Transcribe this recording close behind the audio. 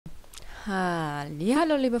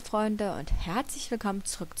Hallo liebe Freunde und herzlich willkommen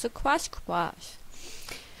zurück zu Crush Crush.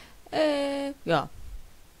 Ja.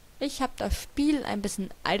 Ich habe das Spiel ein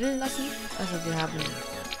bisschen idle lassen. Also ich habe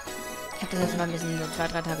das jetzt mal ein bisschen so 2-3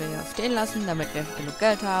 Tage hier stehen lassen, damit wir genug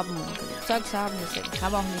Geld haben und genug Zeugs haben. Deswegen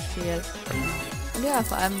haben wir auch nicht viel. Und ja,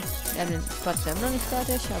 vor allem, wir haben den trotzdem noch nicht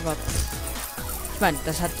fertig, aber ich meine,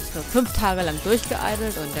 das hat nur 5 Tage lang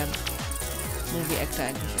durchgeidelt und der Movie Actor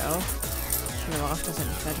eigentlich auch. Ich bin überrascht, dass er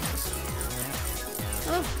nicht fertig ist.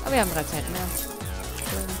 Aber wir haben 3 Zeit mehr.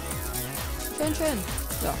 Schön.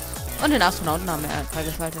 Ja. Und den Astronauten haben wir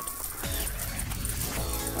freigeschaltet.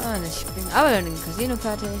 Und ich bin aber dann im Casino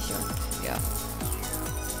fertig und ja.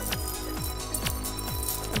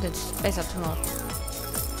 Und den Space Astronauten.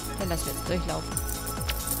 Den lassen wir jetzt durchlaufen.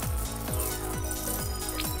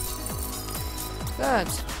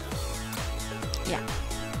 Gut. Ja.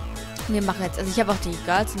 Wir machen jetzt, also ich habe auch die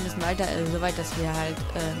Guards ein bisschen weiter, so weit, dass wir halt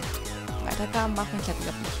Weitergaben machen. Ich habe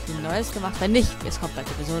nicht viel Neues gemacht. Wenn nicht, es kommt bald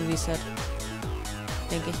sowieso ein Reset.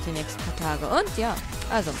 Denke ich, die nächsten paar Tage. Und ja,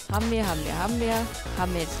 also, haben wir jetzt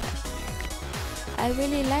gleich. I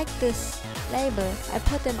really like this label. I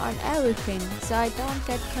put them on everything, so I don't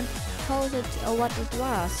get confused or what it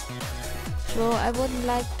was. So, I wouldn't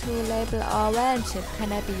like to label our relationship.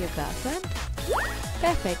 Can I be your girlfriend?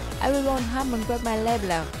 Perfect. I will run home and grab my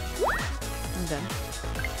labeler. Und dann?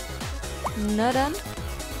 Na dann?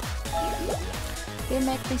 You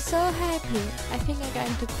make me so happy. I think I'm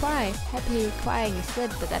going to cry. Happy crying is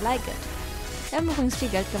good, but I like it. Wir haben übrigens viel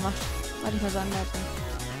Geld gemacht. Wollte ich mal so anmerken.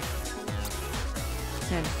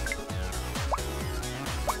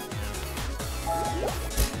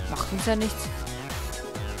 Macht uns ja nichts.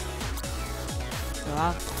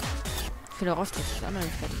 Ja. Ich finde auch, dass das andere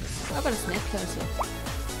nicht fertig ist. Aber das Necklace ist ja.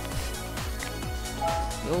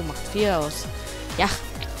 Jo, macht 4 aus. Ja.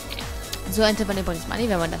 So erntet man übrigens Money.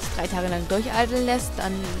 Wenn man das 3 Tage lang durcheideln lässt,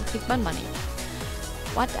 dann kriegt man Money.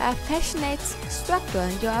 What a passionate structure.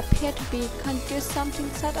 You appear to be conduce something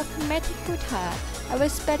sort of magic good heart. I will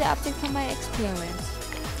spare the object from my experience.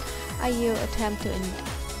 Are you attempt to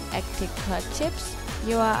active chips?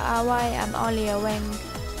 You are why I'm only a weighing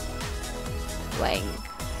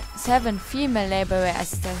 7 female laborer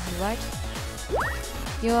assistants, right?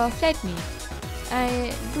 You flat me.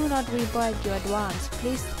 I do not reward your advance.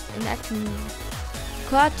 Please enact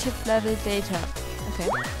chip level data. Okay.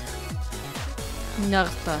 Na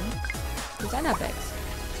dann. Designer-Bags.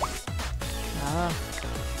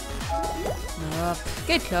 Ja,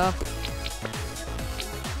 geht klar.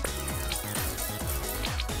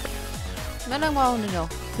 Na, dann brauchen wir noch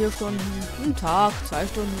 4 Stunden, einen Tag, 2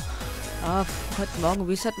 Stunden. Ja, heute Morgen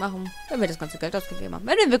Reset machen, wenn wir das ganze Geld ausgegeben haben.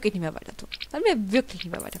 Wenn wir wirklich nicht mehr weiter tun. Wenn wir wirklich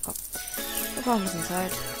nicht mehr weiterkommen. Wir brauchen ein bisschen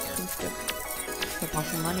Zeit. 5 Stück. Wir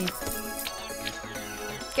brauchen Money.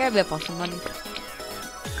 Gell, wir brauchen Money.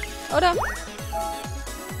 Oder?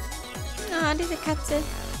 Ah, diese Katze.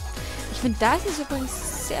 Ich finde, das ist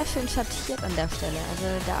übrigens sehr schön schattiert an der Stelle. Also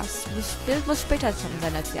das Bild muss später schon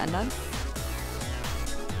sein als die anderen.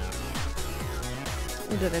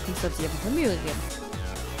 Oder der Künstler hat sich einfach Mühe gegeben.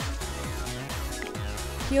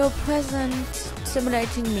 Your present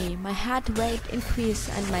stimulating me. My heart rate increased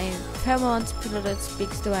and my pheromones piloted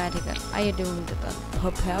speaks to article. Are you doing that on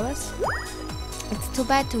purpose? It's too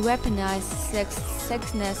bad to weaponize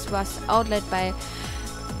sexiness was outlet by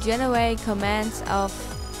generate commands of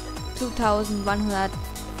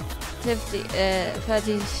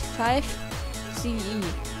 2135 CE.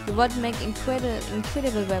 You would make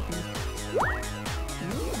incredible weapon.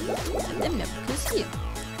 Nimm, Kuss hier.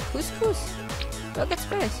 Kuss. Rocket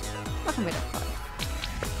Space. Machen wir doch gerade.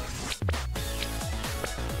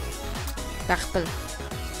 Bachbel.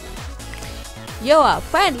 You are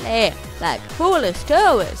friendly, like foolish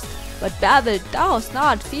tourists, but Babel does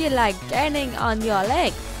not feel like gaining on your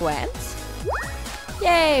leg, friends.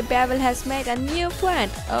 Yay, Babel has made a new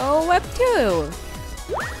friend. Oh, Web 2.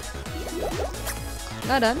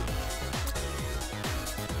 Na dann.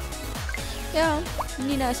 Ja,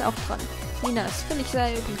 Nina ist auch dran. Nina, das finde ich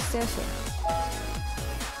übrigens sehr schön.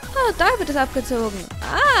 Oh, da wird es abgezogen.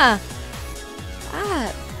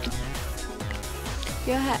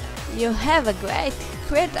 You have a great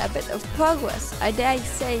a bit of progress. I dare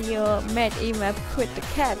say you made even quit the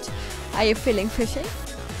catch. Are you feeling fishy?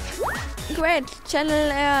 Great.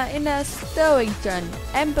 Channel inner stirring John.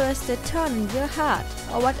 Embrace the turn in your heart.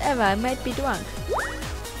 Or whatever, I might be drunk.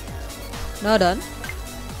 Na dann.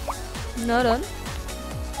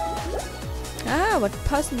 What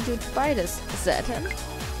person you to buy this? Satan?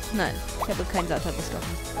 Nein, ich habe keinen Satan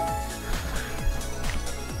bestochen.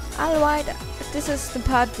 Alright, this is the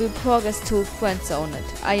part we progress to friend zone it.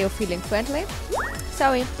 Are you feeling friendly?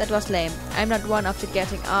 Sorry, that was lame. I'm not one of the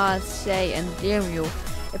getting all say and dare you.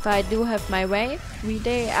 If I do have my way, we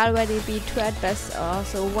they already be treated best or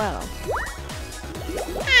so well.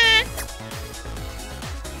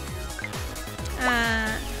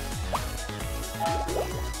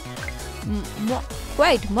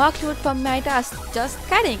 Wait, more clue from my dust. Just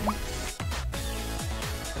kidding.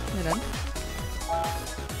 Na dann.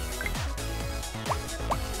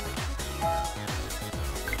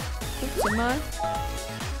 Mal.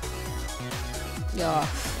 Ja.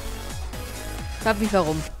 Ich frag mich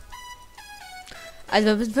warum. Also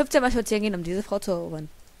wir müssen 15 Mal spazieren gehen, um diese Frau zu erobern.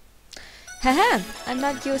 Haha, I'm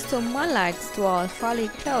not used to moonlight straw, folly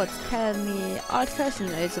clothes, call me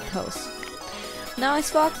old-fashioned, I suppose. Now I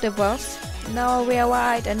walk the worst. Now we are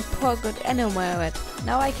white and poor good anywhere.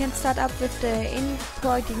 Now I can start up with the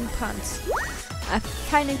importing puns. I'm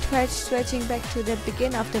finding trade stretching back to the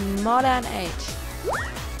beginning of the modern age.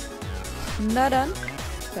 Na dann,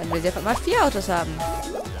 können wir einfach mal 4 Autos haben.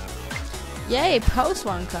 Yay,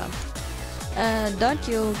 Postwanker. Don't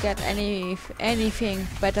you get anything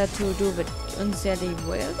better to do with unsteady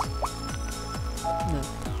wheels? No.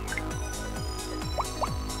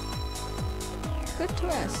 Good to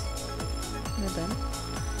us. Na dann.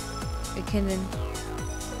 Wir können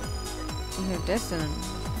hier das dann.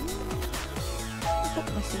 Mal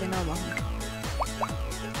gucken, was sie genau machen.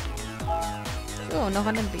 So, noch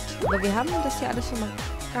an dem Beach. Aber wir haben das hier alles schon mal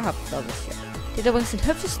gehabt, glaube ich. Ja. Die hat übrigens den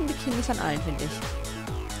hübschesten Bikini von allen, finde ich.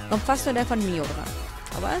 Kommt fast nur der von Mio dran.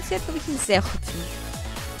 Aber sie hat wirklich einen sehr hübschen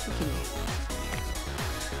Bikini.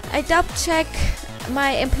 I double-check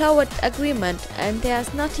my employment agreement and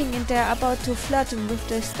there's nothing in there about to flirt with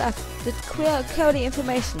the stuff. That's clearly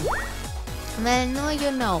information. Well, no,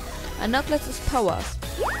 you know. A necklace is powers.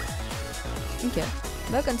 Okay.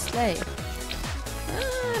 Work and slay.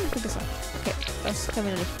 Noch besser. Okay, das können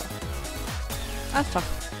wir nicht machen. Einfach.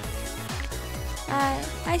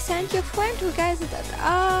 I sent your friend who guys it at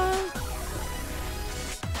all.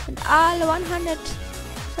 And all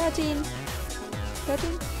 113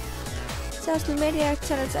 social media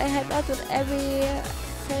channels I have uploaded every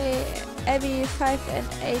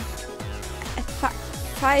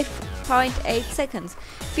 5.8 seconds.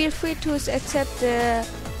 Feel free to accept the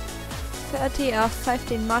 30 of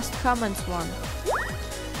 15 most comments one.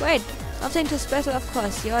 Wait, nothing too special of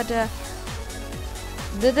course. You're the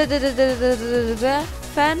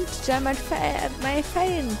fan German my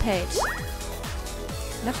fan page.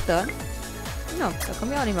 Nach da? No, da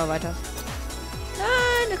kommen wir auch nicht mehr weiter.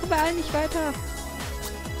 Nein, da kommen wir alle nicht weiter.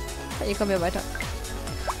 Ja, hier kommen wir weiter.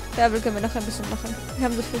 Werbel können wir noch ein bisschen machen. Wir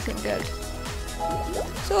haben so viel Geld.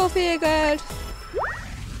 So viel Geld.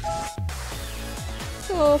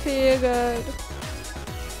 So viel Geld.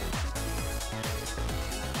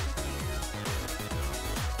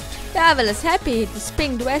 Bevel is happy,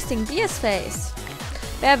 displaying the resting beer's face.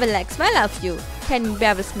 Bevel likes smell of you. Can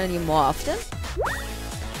Bevel smell you more often?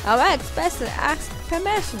 Our ex-Bessel asks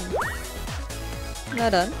permission. Na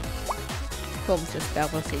dann. Komisches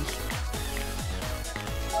Bevel-Viech.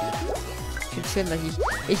 Ich finde schön, dass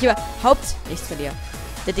ich überhaupt nichts verliere.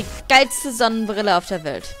 Der hat die geilste Sonnenbrille auf der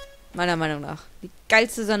Welt. Meiner Meinung nach. Die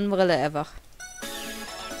geilste Sonnenbrille ever.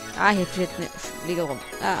 Ah, hier fliegt eine Fliege rum.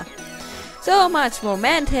 Ah. So much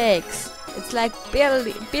romantics. It's like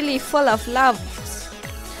Billy full of love.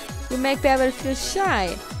 You make Bevel feel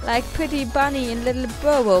shy. Like pretty bunny in Little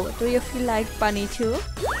Burrow. Do you feel like bunny too?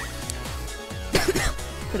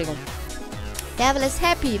 Entschuldigung. Bevel is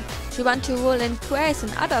happy. She wants to roll in grace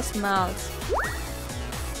and other smiles.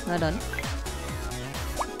 Na dann.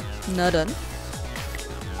 Na dann.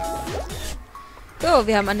 So,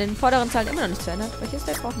 wir haben an den vorderen Zahlen immer noch nichts verändert. Welches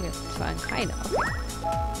Deck brauchen wir? 2. Keine. Okay.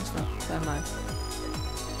 Muss noch 2-mal.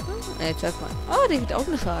 Ne, 12-mal. Oh, der kriegt auch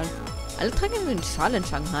eine Schale. Alle tragen irgendwie eine Schale in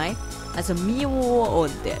Shanghai. Also Mio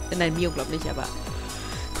und der... Nein, Mio glaube ich, aber...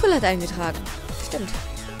 Quill hat eingetragen. Stimmt.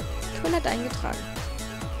 Quill hat eingetragen.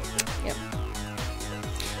 Ja.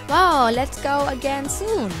 Wow, let's go again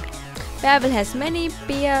soon. Bevel has many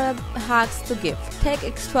beer hugs to give. Take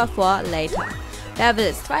extra for later. Bevel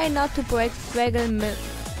is trying not to break Draggle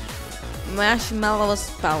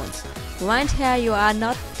Marshmallows bounds. Mind her, you are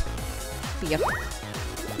not beer.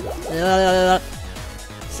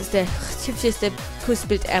 Das ist der hübscheste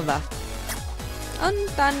Kussbild ever.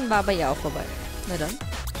 Und dann war bei ihr auch vorbei. Na dann.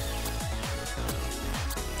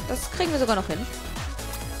 Das kriegen wir sogar noch hin.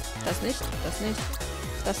 Das nicht, das nicht,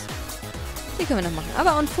 das. Die können wir noch machen.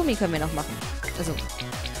 Aber und Fumi können wir noch machen. Also,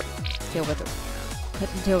 theoretisch. Wir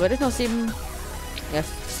hätten theoretisch noch 7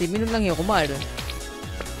 Minuten lang hier rumalten.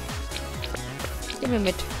 Nehmen wir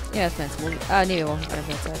mit. Ja, ist mein Smoothie. Ah, nee, wir brauchen keine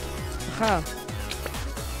mehr Zeit. Aha.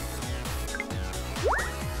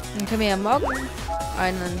 Dann können wir ja morgen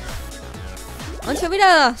einen... Und schon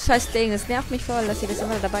wieder scheiß Ding. Es nervt mich voll, dass sie das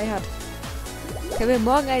immer dabei hat. Können wir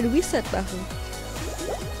morgen einen Reset machen.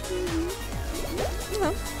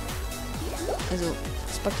 Ja. Also,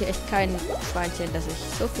 es bockt hier echt kein Schweinchen, dass ich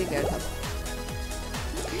so viel Geld habe.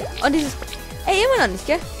 Und dieses... Ey, immer noch nicht,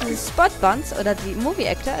 gell? Diese Spotbuns oder die Movie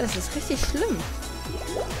Actor, das ist richtig schlimm.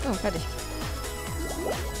 Oh, fertig.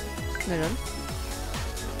 Na dann.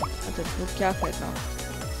 Also, das gut klar fällt noch.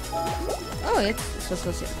 Oh, jetzt ist was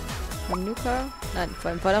passiert. Vom Nuka. Nein,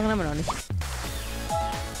 vor dem Vorderen haben wir noch nicht.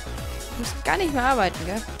 Ich muss gar nicht mehr arbeiten,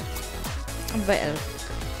 gell? Und bei 11.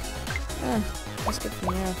 Ah, was gibt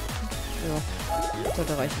mir? Ja,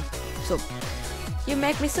 sollte reichen. So. You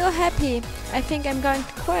make me so happy. I think I'm going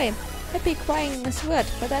to cry. Happy crying is weird,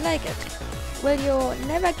 but I like it. Will you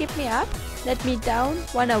never give me up? Let me down,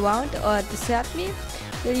 run around, or desert me?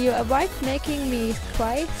 Will you avoid making me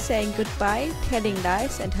cry, saying goodbye, telling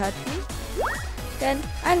lies and hurt me? Then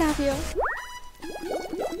I love you.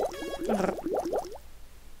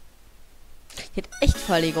 Die hat echt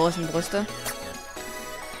voll die großen Brüste.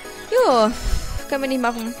 Jo, können wir nicht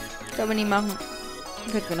machen. Können wir nicht machen.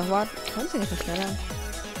 Könnten wir noch warten. Kannst du nicht so schneller?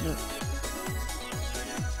 Nö.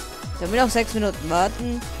 Sollen wir noch 6 Minuten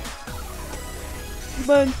warten? Ich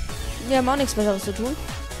meine, wir haben auch nichts Besseres zu tun.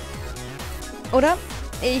 Oder?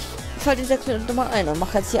 Ich schalte die 6 Minuten nochmal ein und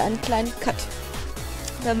mache jetzt hier einen kleinen Cut.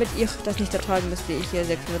 Damit ihr das nicht ertragen müsst, wie ich hier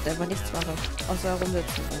 6 Minuten einfach nichts mache. Außer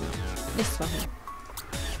rumsitzen und nichts machen.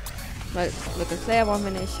 Weil Local Slayer brauchen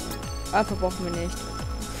wir nicht. Alpha brauchen wir nicht.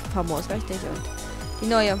 Famo ist richtig und die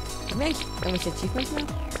neue. Haben wir eigentlich irgendwelche Achievements mehr?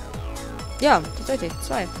 Ja, tatsächlich.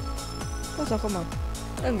 2. Was auch immer.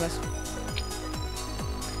 Irgendwas.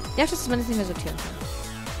 Ja, dass man es nicht mehr sortieren kann.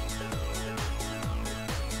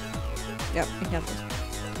 Ja, ich nerv das.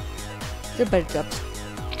 Super Jobs.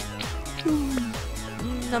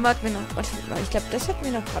 Dann warten wir noch. Warte, ich glaube, das hatten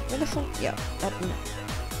wir noch. Hatten wir das schon? Ja, hatten wir.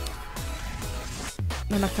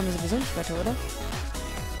 Danach kamen wir sowieso nicht weiter, oder?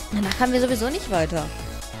 Danach kamen wir sowieso nicht weiter.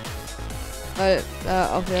 Weil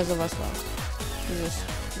auch wieder sowas war. Dieses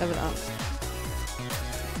Level 1.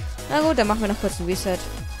 Na gut, dann machen wir noch kurz ein Reset.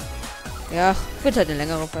 Ja, wird halt eine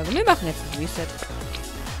längere Folge. Wir machen jetzt ein Reset.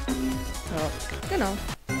 Ja, genau.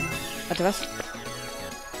 Warte, was?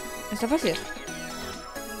 Was ist da passiert?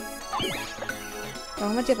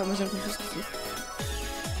 Warum hat die aber immer so ein komisches Gesicht?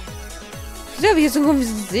 Wieso habe ich jetzt so ein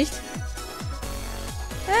komisches Gesicht?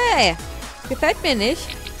 Hey! Gefällt mir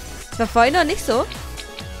nicht. Das war vorhin noch nicht so.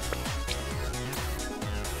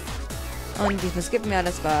 Und diesmal skippen wir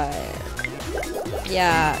alles, weil...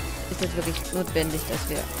 Ja, ist jetzt wirklich notwendig, dass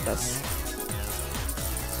wir das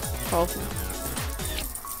kaufen.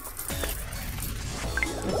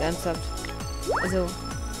 Jetzt ernsthaft. Also,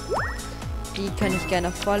 die kann ich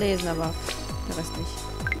gerne vorlesen, aber der Rest nicht.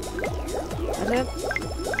 Warte.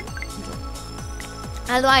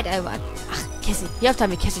 Alright, everyone. Ach, Cassie. Wie oft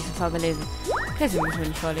haben wir Cassie schon vorgelesen? Cassie müssen wir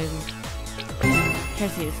nicht vorlesen.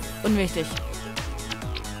 Cassie ist unwichtig.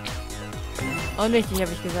 Unwichtig,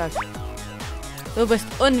 habe ich gesagt. Du bist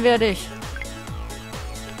unwürdig.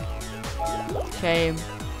 Shame.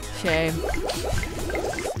 Shame.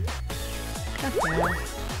 Ach ja.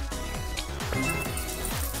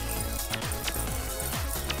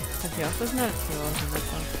 Hat sie auch so schnell? Ja,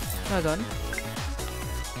 na dann.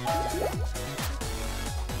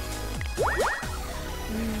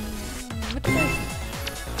 Mit welchen?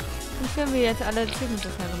 Wie können wir jetzt alle Achievements so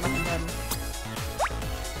schnell gemacht werden?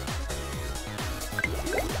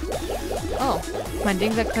 Oh, mein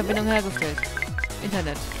Ding sagt Verbindung hergestellt.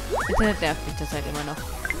 Internet. Internet nervt mich das halt immer noch.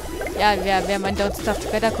 Ja, wer mein Don't Stop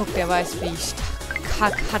Together guckt, der weiß, wie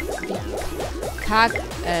hart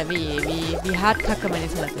kacke mein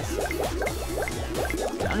Internet ist.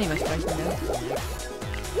 Ich kann auch nicht mehr sprechen, ne?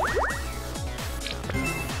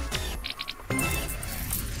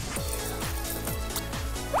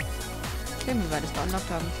 Okay, wie wir das geunlockt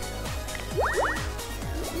haben.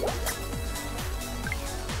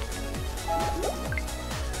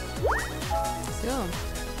 So.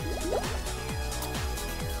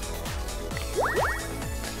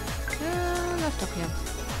 Ja, läuft doch hier.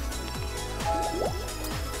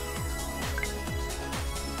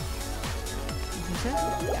 Ja.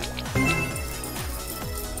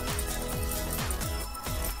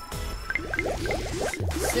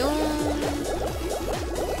 So.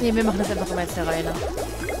 Ne, wir machen das einfach immer jetzt der Reihe nach.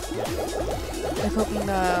 Wir gucken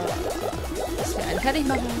da, dass wir einen fertig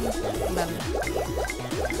machen und dann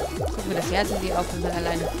gucken wir, dass die Herzen die auf und dann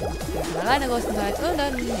alleine größtenteils und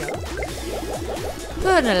dann, ja.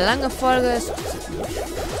 Für eine lange Folge ist.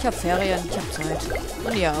 Ich habe Ferien, ich habe Zeit.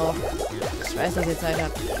 Und ihr auch. Ich weiß, dass ihr Zeit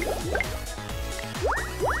habt.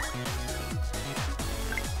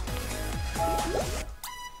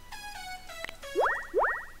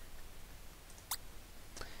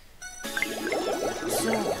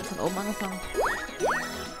 So, von oben angefangen.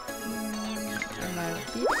 Einmal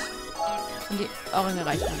Beach. Und die Ohrringe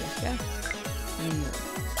reichen noch nicht, gell?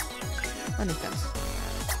 Noch nicht ganz.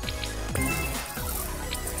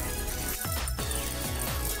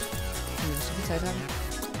 Wir müssen so viel Zeit haben.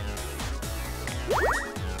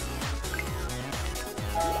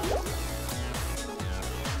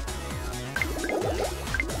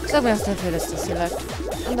 Sag mir erst dafür, dass das hier läuft.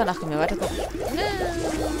 Und danach können wir weiter gucken.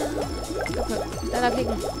 Danach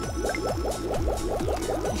klicken.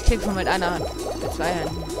 Ich klicke schon mit einer Hand. Mit zwei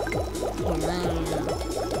Händen.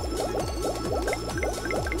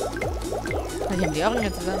 Und die haben die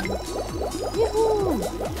Ohrringe zusammen. Juhu!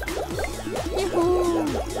 Juhu!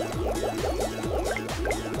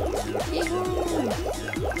 Juhu!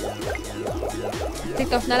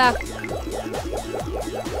 Klickt auf schneller!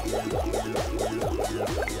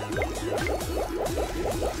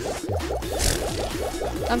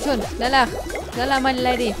 Komm schon, schneller! Schneller, meine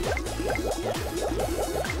Lady!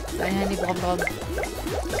 Mein Handy braucht drauf.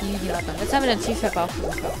 Jetzt haben wir den Zielverkauf.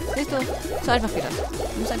 Siehst du? So einfach geht das.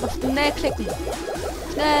 Du musst einfach schnell klicken.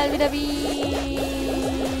 Schnell wieder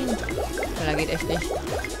Wien. Schneller geht echt nicht.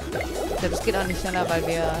 Ich glaube, es geht auch nicht schneller, weil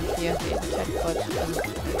wir hier den Chatbot, also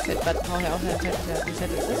den Chatbot braucht ja auch einen Chat, der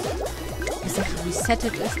resettet ist. Bis er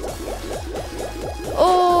resettet ist.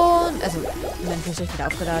 Und, also, dann vielleicht wieder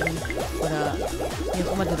aufgeladen. Oder wie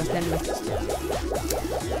auch immer du das nennen möchtest.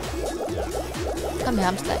 Komm, wir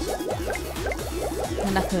haben es gleich.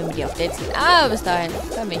 Danach können wir die auf Dates gehen. Ah, bis dahin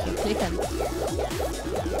können wir hier klicken.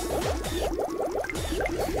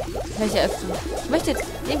 Welche öffnen? Ich möchte jetzt...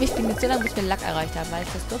 Nee, wir spielen jetzt so lange, bis wir Lack erreicht haben, weil ich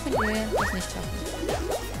das doof finde, wenn wir das nicht schaffen.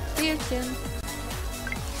 Spielchen.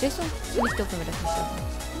 Siehst du? Finde ich doof, wenn wir das nicht schaffen.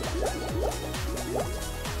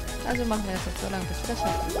 Also machen wir das jetzt so lange, bis wir das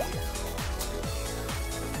schaffen.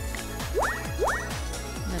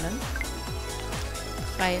 Na dann.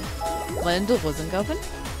 3 Rollen Rosen kaufen.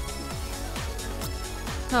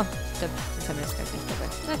 Oh, das haben wir jetzt gleich nicht dabei.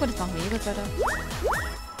 Na gut, das machen wir hier kurz weiter.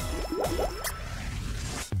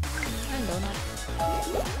 Ein Donut.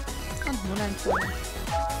 Und nur ein Donut.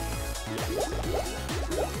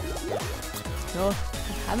 So,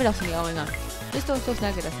 haben wir doch schon die Ohrringe. Siehst du, so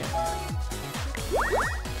schnell geht das jetzt.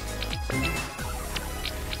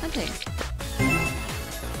 Okay.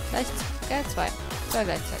 Gleich, zwei. Zwei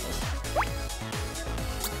gleichzeitig.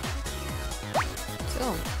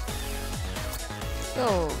 So.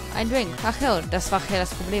 So, ein Drink. Ach ja, das war ja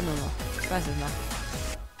das Problem immer. Ich weiß es noch.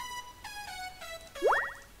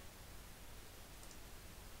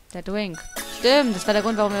 Der Drink. Stimmt, das war der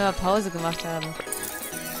Grund, warum wir immer Pause gemacht haben.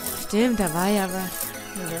 Stimmt, da war ja aber...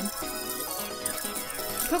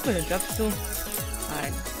 Guck mal, den glaubst du?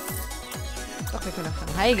 Nein. Doch, wir können nach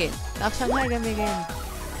Shanghai gehen. Nach Shanghai können wir gehen.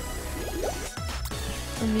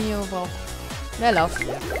 Und Mio braucht mehr Lauf.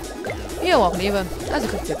 Mio braucht Liebe. Also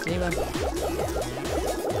kriegt sie jetzt Liebe.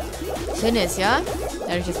 Schöne ist ja,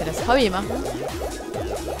 dadurch, dass wir das Hobby machen,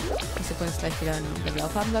 ich übrigens gleich wieder einen Level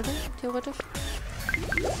aufhaben sollte, theoretisch.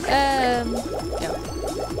 Ja.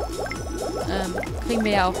 Kriegen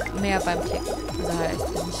wir ja auch mehr beim Klick. Also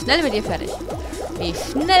heißt, wir sind schnell mit ihr fertig. Wie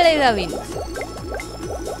schnell dieser Wind.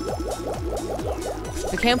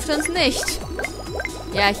 Bekämpft uns nicht.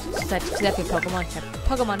 Ja, ich seit sehr viel Pokémon. Ich habe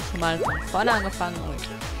Pokémon schon mal von vorne angefangen und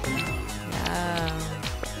ja,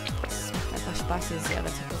 es macht einfach Spaß, diese Serie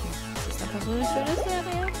zu gucken. Das ist einfach so eine schöne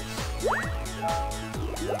Serie.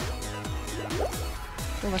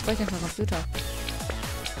 So, was brauche ich denn für einen Computer?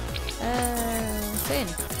 10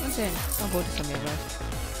 und 10. Oh gut, das haben wir gleich.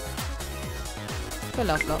 Für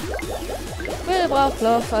Lauf. Will braucht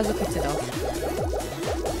Lauf, also kriegt sie Lauf.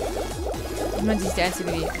 Ich meine, sie ist die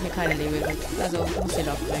Einzige, die hier keine Level kriegt. Also muss sie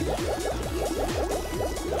Lauf kriegen.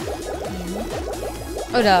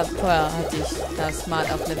 Oder vorher hatte ich das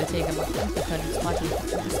Smart auf Level T gemacht. Und wir können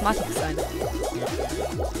Smartic sein.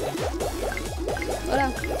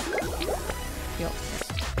 Oder? Jo.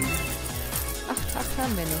 8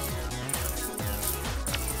 haben wir nicht.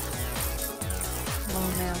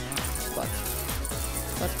 Noch mehr. Spot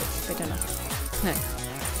später noch. Nein.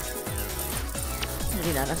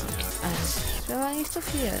 Wieder lassen. Also, das war nicht so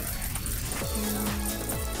viel.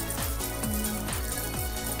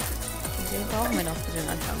 Die brauchen wir noch für den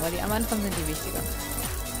Anfang, weil die am Anfang sind die wichtiger.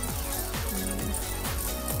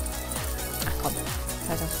 Ach komm,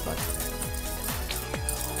 halt auf Spot.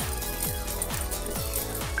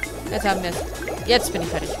 Jetzt haben wir es. Jetzt bin ich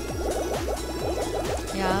fertig.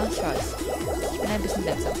 Ja, ich weiß. Ich bin ein bisschen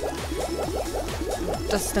seltsam.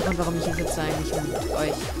 Das ist der Grund, warum ich hier sitze eigentlich und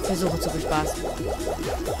euch versuche zu bespaßen.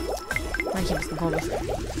 Manche ein bisschen komisch.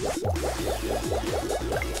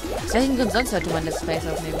 Aus welchen Grund sonst sollte man Let's Plays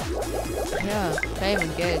aufnehmen? Ja, Fame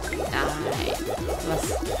und Geld. Nein.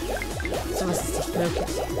 Sowas ist nicht möglich.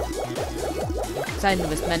 Sei denn, du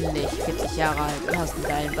bist männlich, 40 Jahre alt und hast einen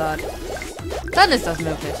geilen Bart. Dann ist das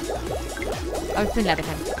möglich. Aber ich bin leider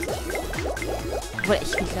kein 40. Obwohl,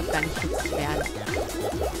 ich glaube gar nicht 40 werden.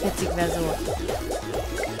 40 wäre so.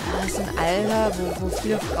 Ah, das ist ein Alter, wo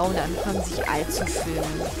viele Frauen anfangen, sich alt zu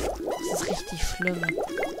fühlen. Das ist richtig schlimm.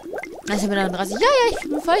 Also mit 39, ja, ich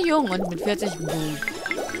bin voll jung. Und mit 40, boom.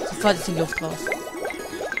 Sofort ist die Luft raus.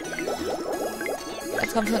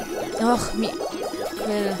 Jetzt kommt schon. Och,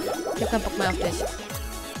 ich hab keinen Bock mehr auf dich. Ja,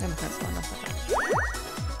 man kann es mal anders machen.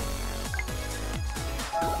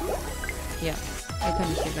 Hier. Wir können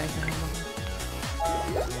dich hier gleich noch machen.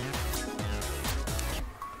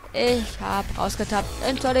 Ich hab rausgetappt.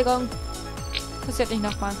 Entschuldigung. Passiert nicht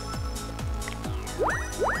nochmal.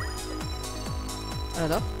 Oder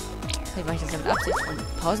doch? Vielleicht mache ich das ja mit Absicht, um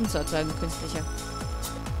Pausen zu erzeugen, künstliche.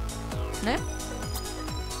 Ne?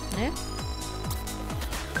 Ne?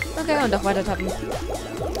 Okay, und auch weiter tappen.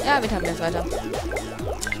 Ja, wir tappen jetzt weiter.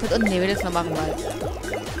 Ich würde unten Nebel jetzt noch machen, weil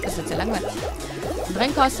das wird sehr langweilig. Ein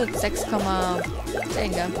Drink kostet 6,10,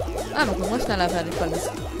 gell? Ah, mal gucken, wo schneller fertig voll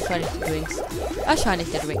ist. Wahrscheinlich die Drinks.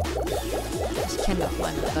 Wahrscheinlich der Drink. Ich kenne auch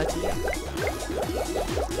meine Leute hier.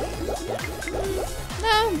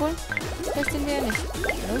 Na, wohl. Testen wir nicht.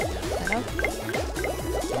 Hallo? Schneller.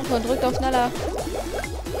 Okay, und drückt auf schneller.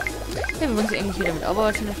 Ja, wir müssen eigentlich wieder mit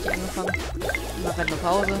Overwatch noch angefangen. Ich mache halt eine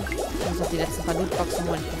Pause. Ich muss noch die letzten paar Lootboxen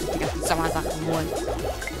holen. Ich muss die ganzen Sommersachen holen.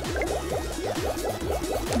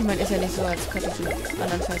 Ich meine, ist ja nicht so, als könnte ich den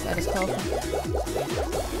anderen Scheiß alles kaufen.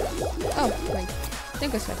 Oh, Drink.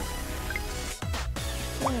 Drink ist fertig.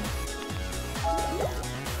 Ja.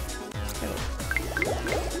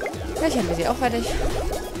 Gleich haben wir sie auch fertig.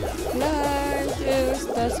 Gleich ist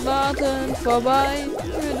das Warten vorbei.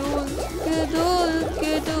 Geduld,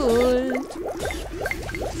 Geduld.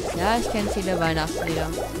 Ja, ich kenne viele Weihnachtslieder.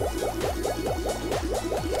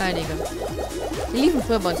 Einige. Die liefen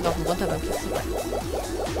früher bei uns rauf und runter beim Kissen.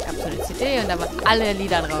 Ich hab so eine CD und da waren alle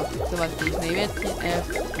Lieder drauf. Sowas wie ich nehme jetzt. Ich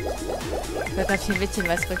wollte gerade Witzchen,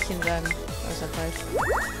 Weißröckchen sagen. Das ist ja falsch.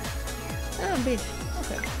 Ah, ein Bild.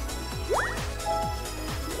 Okay.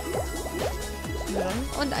 Na dann.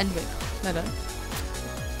 Und ein Bild. Na dann.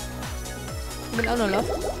 Ich bin auch noch Love.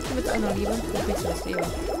 Du willst auch noch Liebe. Du willst das Liebe.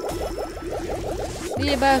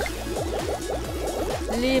 Liebe.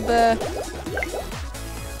 Liebe.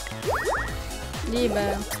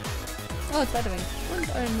 Liebe. Oh, zweiter Ring.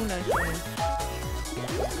 Und einen Monat.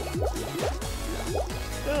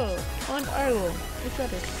 So. Und Euro. Ist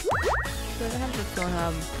fertig. Ich will eine Handlektion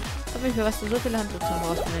haben. Ich hab mich für was du so viele Handlektionen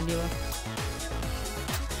brauchst, meine Liebe.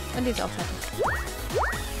 Und die ist auch fertig.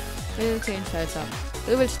 Ich will 10 Shells haben.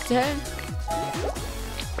 Du willst zählen?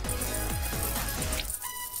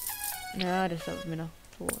 Ja, das dauert mir noch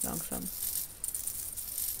so langsam.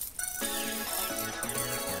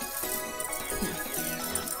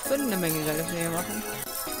 Können eine Menge geile Dinge machen.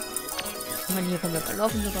 Ich meine, hier können wir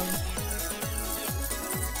laufen sogar.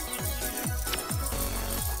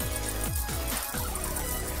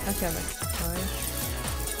 Ach ja, weg.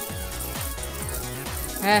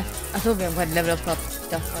 Hä? Achso, wir haben kein Level auf Kopf. Ich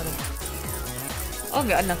dachte gerade. Oh,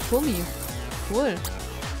 wir haben nach Tommy. Cool.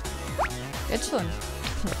 Jetzt schon.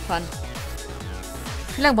 Fun.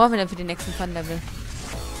 Wie lange brauchen wir denn für den nächsten Fun-Level?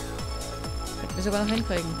 Könnten wir sogar noch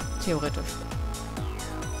hinkriegen. Theoretisch.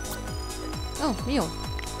 Oh, Mio.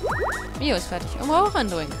 Mio ist fertig. Und braucht auch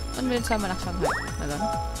einen Drink. Und will zweimal nach Shanghai. Na dann.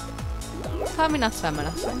 Fahren wir nach zweimal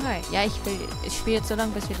nach Shanghai. Ja, ich spiele jetzt so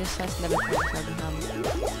lange, bis wir das scheiß Level freigeschaltet haben.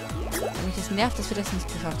 Und mich das nervt, dass wir das nicht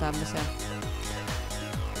geschafft haben bisher.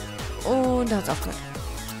 Und da hat es aufgehört.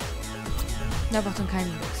 Da braucht dann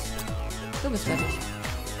keinen Dings. Du bist fertig.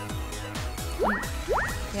 Und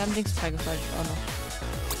wir haben Dings freigeschaltet auch noch.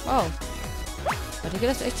 Wow. Heute geht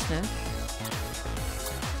das echt schnell.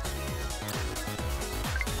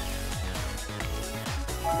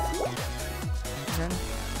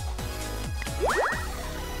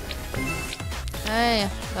 Hey,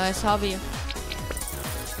 neues Hobby.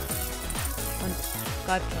 Und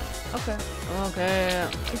gerade. Okay. Okay.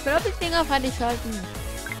 Ich will auch die Dinger fertig schalten.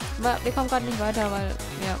 Aber wir kommen gerade nicht weiter, weil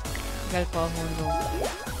wir Geld brauchen und so.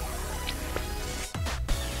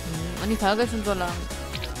 Und die Folge ist schon so lang.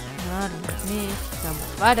 Ja, das ist nicht. Wir haben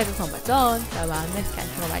weitergekommen als sonst, aber nicht ganz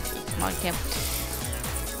so weit. Okay.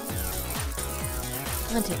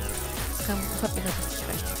 Das hat mir richtig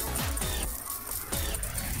recht.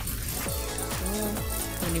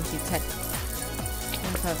 wir nämlich die Zeit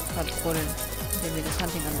verbrodeln, indem wir das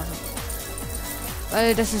Hunting anmachen.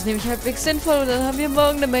 Weil das ist nämlich halbwegs sinnvoll und dann haben wir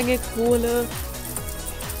morgen eine Menge Kohle.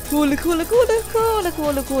 Kohle.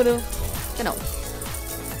 Genau.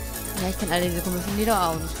 Ja, ich kann alle diese komischen Lieder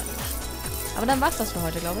auch nicht. Aber dann war's das für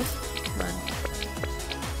heute, glaube ich. Nein.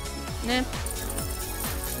 Ne.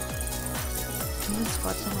 Ich muss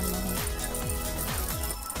Spots nochmal machen.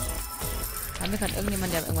 Haben wir gerade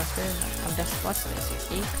irgendjemanden, der irgendwas will? Aber der Spots, der ist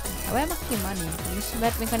jetzt eh. Aber er macht viel Money. Dann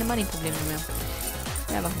hätten wir keine Money-Probleme mehr.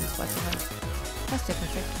 Ja, machen wir Spots halt. Passt ja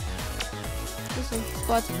perfekt. So,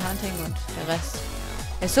 Spots und Hunting und der Rest.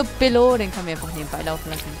 Der ist so billo, den können wir einfach nebenbei laufen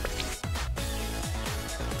lassen.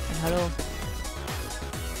 Und hallo.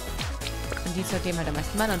 Und die geben halt am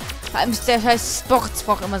meisten Mann. Und vor allem ist der scheiß Sports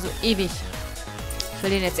braucht immer so ewig. Ich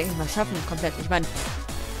will den jetzt endlich mal schaffen, komplett. Ich meine,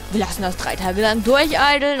 wir lassen das 3 Tage lang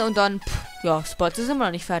durcheideln und dann, ja, Spots ist immer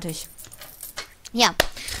noch nicht fertig. Ja,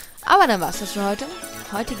 aber dann war's das für heute.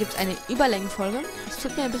 Heute gibt es eine Überlängenfolge. Es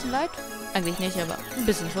tut mir ein bisschen leid. Eigentlich nicht, aber ein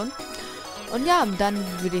bisschen schon. Und ja, dann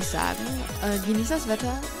würde ich sagen, genießt das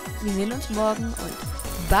Wetter. Wir sehen uns morgen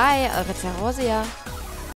und bye, eure Xerosia.